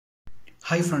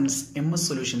Hi friends, MS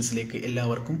സൊല്യൂഷൻസിലേക്ക്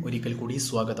എല്ലാവർക്കും ഒരിക്കൽ കൂടി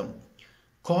സ്വാഗതം.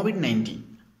 കോവിഡ്-19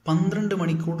 12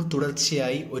 മണിക്കൂർ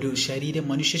തുടർച്ചയായി ഒരു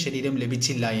മനുഷ്യ ശരീരം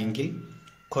ലഭിച്ചില്ല എങ്കിൽ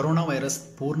കൊറോണ വൈറസ്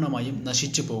പൂർണ്ണമായും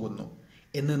നശിച്ചു പോകുന്നു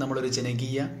എന്ന് നമ്മളൊരു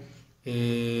ജനകീയ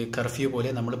കർഫ്യൂ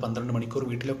പോലെ നമ്മൾ 12 മണിക്കൂർ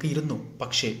വീട്ടിലൊക്കെ ഇരുന്നു.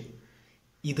 പക്ഷേ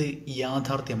ഇത്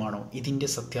യാഥാർത്ഥ്യമാണോ? ഇതിൻ്റെ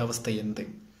സത്യാവസ്ഥ എന്ത്?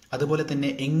 അതുപോലെ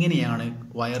തന്നെ എങ്ങനെയാണ്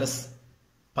വൈറസ്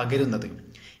പകരുന്നത്?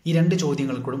 ഈ രണ്ട്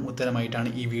ചോദ്യങ്ങൾക്കും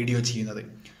ഉത്തരമായിട്ടാണ് ഈ വീഡിയോ ചെയ്യുന്നത്.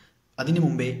 അതിനു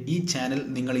മുമ്പേ ഈ ചാനൽ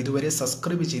നിങ്ങൾ ഇതുവരെ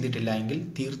സബ്സ്ക്രൈബ് ചെയ്തിട്ടില്ല എങ്കിൽ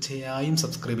തീർച്ചയായും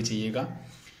സബ്സ്ക്രൈബ് ചെയ്യുക.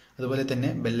 അതുപോലെ തന്നെ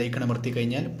ബെല്ലൈക്കൺ അമർത്തി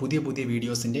കഴിഞ്ഞാൽ പുതിയ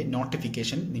വീഡിയോസിൻ്റെ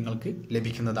നോട്ടിഫിക്കേഷൻ നിങ്ങൾക്ക്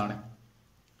ലഭിക്കുന്നതാണ്.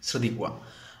 ശ്രദ്ധിക്കുക.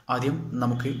 ആദ്യം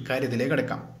നമുക്ക് കാര്യത്തിലേക്ക്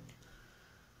കടക്കാം.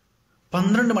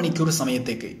 12 മണിക്കൂർ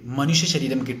സമയത്തേക്ക് മനുഷ്യ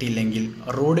ശരീരം കിട്ടിയില്ലെങ്കിൽ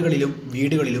റോഡുകളിലും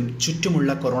വീടുകളിലും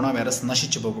ചുറ്റുമുള്ള കൊറോണ വൈറസ്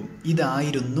നശിച്ചു പോകും.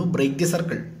 ഇതായിരുന്നു ബ്രേക്ക് ദി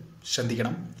സർക്കിൾ.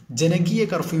 ശ്രദ്ധിക്കണം. ജനകീയ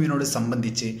കർഫ്യൂവിനോട്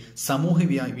സംബന്ധിച്ച്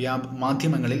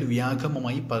മാധ്യമങ്ങളിൽ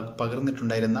വ്യാപകമായി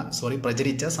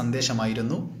പ്രചരിച്ച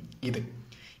സന്ദേശമായിരുന്നു ഇത്.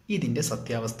 ഇതിൻ്റെ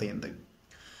സത്യാവസ്ഥ എന്ത്?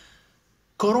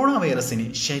 കൊറോണ വൈറസിന്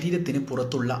ശരീരത്തിന്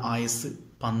പുറത്തുള്ള ആയുസ്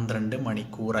 12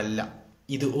 മണിക്കൂറല്ല.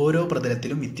 ഇത് ഓരോ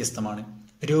പ്രതലത്തിലും വ്യത്യസ്തമാണ്.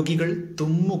 രോഗികൾ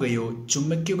തുമ്മുകയോ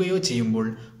ചുമയ്ക്കുകയോ ചെയ്യുമ്പോൾ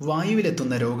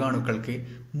വായുവിലെത്തുന്ന രോഗാണുക്കൾക്ക്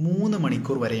 3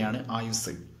 മണിക്കൂർ വരെയാണ്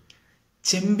ആയുസ്.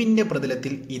 ചെമ്പിൻ്റെ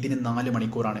പ്രതലത്തിൽ ഇതിന് 4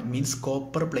 മണിക്കൂറാണ്. മീൻസ്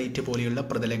കോപ്പർ പ്ലേറ്റ് പോലെയുള്ള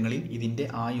പ്രതലങ്ങളിൽ ഇതിൻ്റെ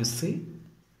ആയുസ്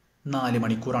 4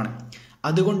 മണിക്കൂറാണ്.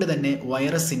 അതുകൊണ്ട് തന്നെ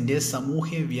വൈറസിൻ്റെ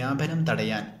സാമൂഹ്യ വ്യാപനം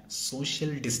തടയാൻ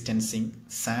സോഷ്യൽ ഡിസ്റ്റൻസിങ്,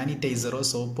 സാനിറ്റൈസറോ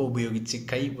സോപ്പോ ഉപയോഗിച്ച്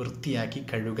കൈ വൃത്തിയാക്കി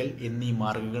കഴുകൽ എന്നീ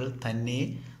മാർഗങ്ങൾ തന്നെ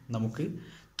നമുക്ക്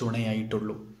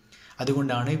തുണയായിട്ടുള്ളൂ.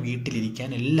 അതുകൊണ്ടാണ് വീട്ടിലിരിക്കാൻ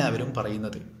എല്ലാവരും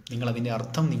പറയുന്നത്. നിങ്ങളതിൻ്റെ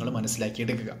അർത്ഥം നിങ്ങൾ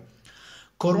മനസ്സിലാക്കിയെടുക്കുക.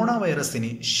 കൊറോണ വൈറസിന്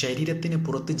ശരീരത്തിന്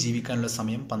പുറത്ത് ജീവിക്കാനുള്ള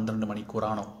സമയം 12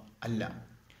 മണിക്കൂറാണോ? അല്ല.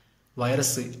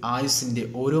 വൈറസ് ആയുസ്സിൻ്റെ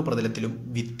ഓരോ പ്രതലത്തിലും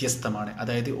വ്യത്യസ്തമാണ്.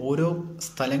 അതായത് ഓരോ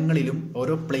സ്ഥലങ്ങളിലും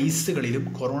ഓരോ പ്ലേസുകളിലും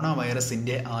കൊറോണ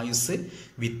വൈറസിൻ്റെ ആയുസ്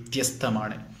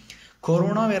വ്യത്യസ്തമാണ്.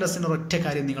 കൊറോണ വൈറസിന് ഒരൊറ്റ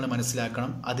കാര്യം നിങ്ങൾ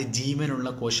മനസ്സിലാക്കണം. അത് ജീവനുള്ള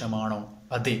കോശമാണോ?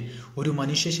 അതെ. ഒരു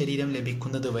മനുഷ്യ ശരീരം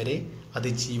ലഭിക്കുന്നത് വരെ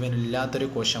അത് ജീവനില്ലാത്തൊരു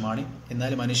കോശമാണ്.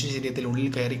 എന്നാൽ മനുഷ്യ ശരീരത്തിൽ ഉള്ളിൽ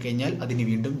കയറി കഴിഞ്ഞാൽ അതിന്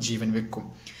വീണ്ടും ജീവൻ വെക്കും.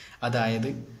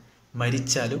 അതായത്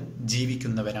മരിച്ചാലും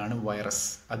ജീവിക്കുന്നവനാണ് വൈറസ്.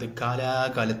 അത്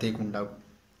കാലാകാലത്തേക്കുണ്ടാകും.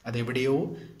 അതെവിടെയോ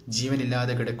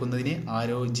ജീവനില്ലാതെ കിടക്കുന്നതിനെ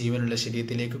ആരോ ജീവനുള്ള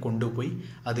ശരീരത്തിലേക്ക് കൊണ്ടുപോയി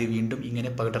അത് വീണ്ടും ഇങ്ങനെ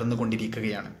പടർന്നു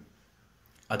കൊണ്ടിരിക്കുകയാണ്.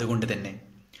 അതുകൊണ്ട് തന്നെ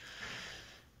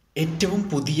ഏറ്റവും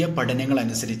പുതിയ പഠനങ്ങൾ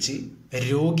അനുസരിച്ച്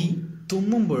രോഗി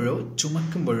തുമ്മുമ്പോഴോ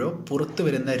ചുമക്കുമ്പോഴോ പുറത്തു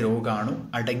വരുന്ന രോഗാണു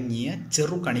അടങ്ങിയ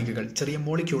ചെറുകണികകൾ, ചെറിയ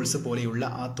മോളിക്യൂൾസ് പോലെയുള്ള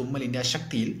ആ തുമ്മലിൻ്റെ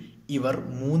ശക്തിയിൽ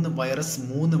വൈറസ്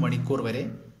 3 മണിക്കൂർ വരെ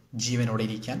ജീവനോടെ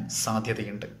ഇരിക്കാൻ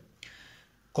സാധ്യതയുണ്ട്.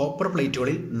 കോപ്പർ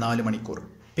പ്ലേറ്റുകളിൽ 4 മണിക്കൂർ,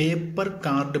 പേപ്പർ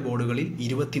കാർഡ് ബോർഡുകളിൽ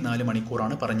 24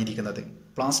 മണിക്കൂറാണ് പറഞ്ഞിരിക്കുന്നത്.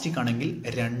 പ്ലാസ്റ്റിക് ആണെങ്കിൽ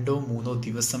 2-3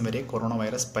 ദിവസം വരെ കൊറോണ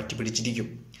വൈറസ് പറ്റിപ്പിടിച്ചിരിക്കും.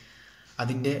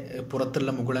 അതിൻ്റെ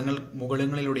പുറത്തുള്ള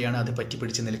മുകുളങ്ങളിലൂടെയാണ് അത്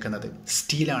പറ്റിപ്പിടിച്ച് നിൽക്കുന്നത്.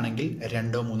 സ്റ്റീലാണെങ്കിൽ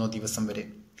 2-3 ദിവസം വരെ.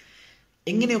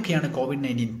 എങ്ങനെയൊക്കെയാണ്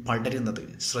COVID-19 പടരുന്നത്?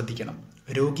 ശ്രദ്ധിക്കണം.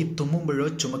 രോഗി തുമ്മുമ്പോഴോ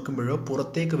ചുമക്കുമ്പോഴോ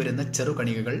പുറത്തേക്ക് വരുന്ന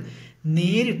ചെറുകണികകൾ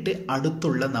നേരിട്ട്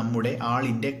അടുത്തുള്ള നമ്മുടെ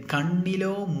ആളിൻ്റെ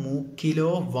കണ്ണിലോ മൂക്കിലോ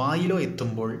വായിലോ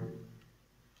എത്തുമ്പോൾ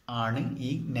ആണ്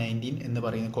ഈ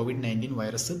COVID-19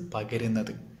 വൈറസ്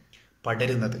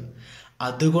പടരുന്നത്.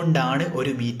 അതുകൊണ്ടാണ്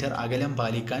 1 മീറ്റർ അകലം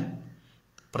പാലിക്കാൻ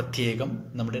പ്രത്യേകം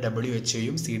നമ്മുടെ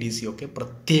WHO-യും CDC ഒക്കെ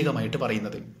പ്രത്യേകമായിട്ട്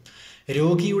പറയുന്നത്.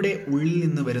 രോഗിയുടെ ഉള്ളിൽ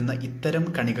നിന്ന് വരുന്ന ഇത്തരം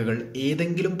കണികകൾ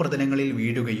ഏതെങ്കിലും പ്രതലങ്ങളിൽ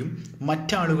വീഴുകയും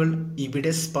മറ്റാളുകൾ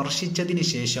ഇവിടെ സ്പർശിച്ചതിന്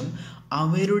ശേഷം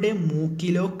അവരുടെ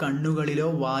മൂക്കിലോ കണ്ണുകളിലോ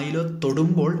വായിലോ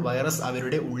തൊടുമ്പോൾ വൈറസ്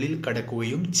അവരുടെ ഉള്ളിൽ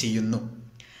കടക്കുകയും ചെയ്യുന്നു.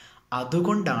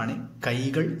 അതുകൊണ്ടാണ്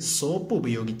കൈകൾ സോപ്പ്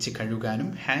ഉപയോഗിച്ച് കഴുകാനും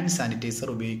ഹാൻഡ് സാനിറ്റൈസർ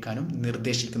ഉപയോഗിക്കാനും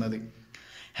നിർദ്ദേശിക്കുന്നത്.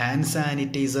 ഹാൻഡ്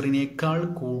സാനിറ്റൈസറിനേക്കാൾ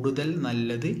കൂടുതൽ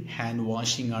നല്ലത് ഹാൻഡ്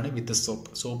വാഷിംഗ് ആണ് വിത്ത്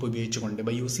സോപ്പ് ഉപയോഗിച്ചുകൊണ്ട്,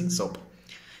 ബൈ യൂസിങ് സോപ്പ്.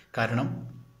 കാരണം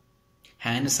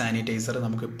ഹാൻഡ് സാനിറ്റൈസർ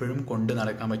നമുക്ക് എപ്പോഴും കൊണ്ട്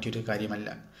നടക്കാൻ പറ്റിയൊരു കാര്യമല്ല.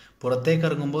 പുറത്തേക്ക്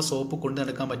ഇറങ്ങുമ്പോൾ സോപ്പ് കൊണ്ട്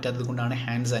നടക്കാൻ പറ്റാത്തത് കൊണ്ടാണ്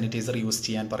ഹാൻഡ് സാനിറ്റൈസർ യൂസ്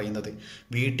ചെയ്യാൻ പറയുന്നത്.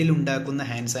 വീട്ടിലുണ്ടാക്കുന്ന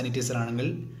ഹാൻഡ് സാനിറ്റൈസർ ആണെങ്കിൽ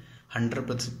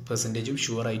 100%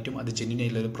 ഷുവറായിട്ടും അത്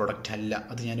ജെന്യുനായിട്ടുള്ളൊരു പ്രൊഡക്റ്റ് അല്ല.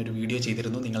 അത് ഞാനൊരു വീഡിയോ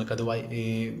ചെയ്തിരുന്നു, നിങ്ങൾക്കത്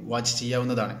വാച്ച്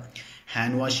ചെയ്യാവുന്നതാണ്.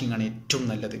 ഹാൻഡ് വാഷിംഗ് ആണ് ഏറ്റവും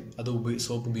നല്ലത്, അത്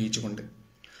സോപ്പ് ഉപയോഗിച്ചുകൊണ്ട്.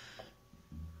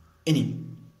 ഇനി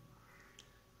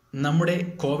നമ്മുടെ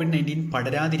COVID-19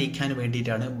 പടരാതിരിക്കാൻ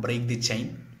വേണ്ടിയിട്ടാണ് ബ്രേക്ക് ദി ചെയിൻ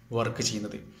വർക്ക്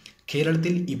ചെയ്യുന്നത്.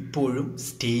 കേരളത്തിൽ ഇപ്പോഴും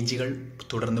സ്റ്റേജുകൾ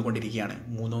തുടർന്നുകൊണ്ടിരിക്കുകയാണ്.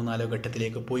 3-4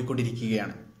 ഘട്ടത്തിലേക്ക്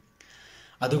പോയിക്കൊണ്ടിരിക്കുകയാണ്.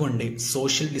 അതുകൊണ്ട്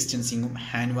സോഷ്യൽ ഡിസ്റ്റൻസിങ്ങും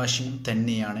ഹാൻഡ് വാഷിങ്ങും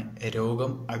തന്നെയാണ്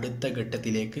രോഗം അടുത്ത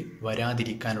ഘട്ടത്തിലേക്ക്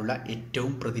വരാതിരിക്കാനുള്ള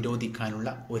ഏറ്റവും പ്രതിരോധിക്കാനുള്ള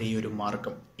ഒരേയൊരു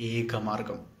മാർഗം, ഏക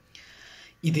മാർഗം.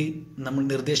 ഇത് നമ്മൾ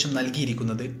നിർദ്ദേശം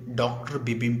നൽകിയിരിക്കുന്നത് doctor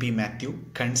Bipin P Mathew,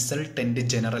 consultant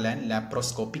general and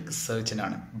laparoscopic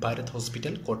സർജനാണ്, Bharat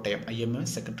hospital Kottayam, IMA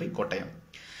secretary Kottayam.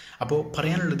 അപ്പോൾ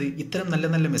പറയാനുള്ളത്, ഇത്തരം നല്ല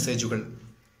നല്ല മെസ്സേജുകൾ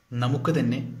നമുക്ക്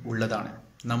തന്നെ ഉള്ളതാണ്.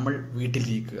 നമ്മൾ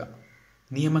വീട്ടിലിരിക്കുക,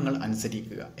 നിയമങ്ങൾ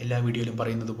അനുസരിക്കുക. എല്ലാ വീഡിയോയിലും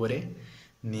പറയുന്നത് പോലെ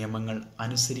നിയമങ്ങൾ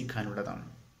അനുസരിക്കാനുള്ളതാണ്,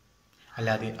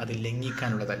 അല്ലാതെ അത്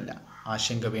ലംഘിക്കാനുള്ളതല്ല.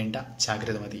 ആശങ്ക വേണ്ട,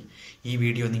 ജാഗ്രത മതി. ഈ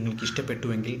വീഡിയോ നിങ്ങൾക്ക്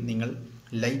ഇഷ്ടപ്പെട്ടുവെങ്കിൽ നിങ്ങൾ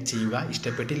ലൈക്ക് ചെയ്യുക,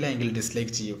 ഇഷ്ടപ്പെട്ടില്ല എങ്കിൽ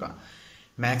ഡിസ്ലൈക്ക് ചെയ്യുക.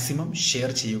 മാക്സിമം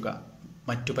ഷെയർ ചെയ്യുക.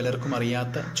 മറ്റു പലർക്കും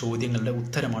അറിയാത്ത ചോദ്യങ്ങളുടെ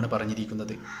ഉത്തരമാണ്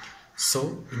പറഞ്ഞിരിക്കുന്നത്. സോ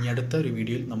ഇനി അടുത്ത ഒരു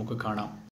വീഡിയോയിൽ നമുക്ക് കാണാം.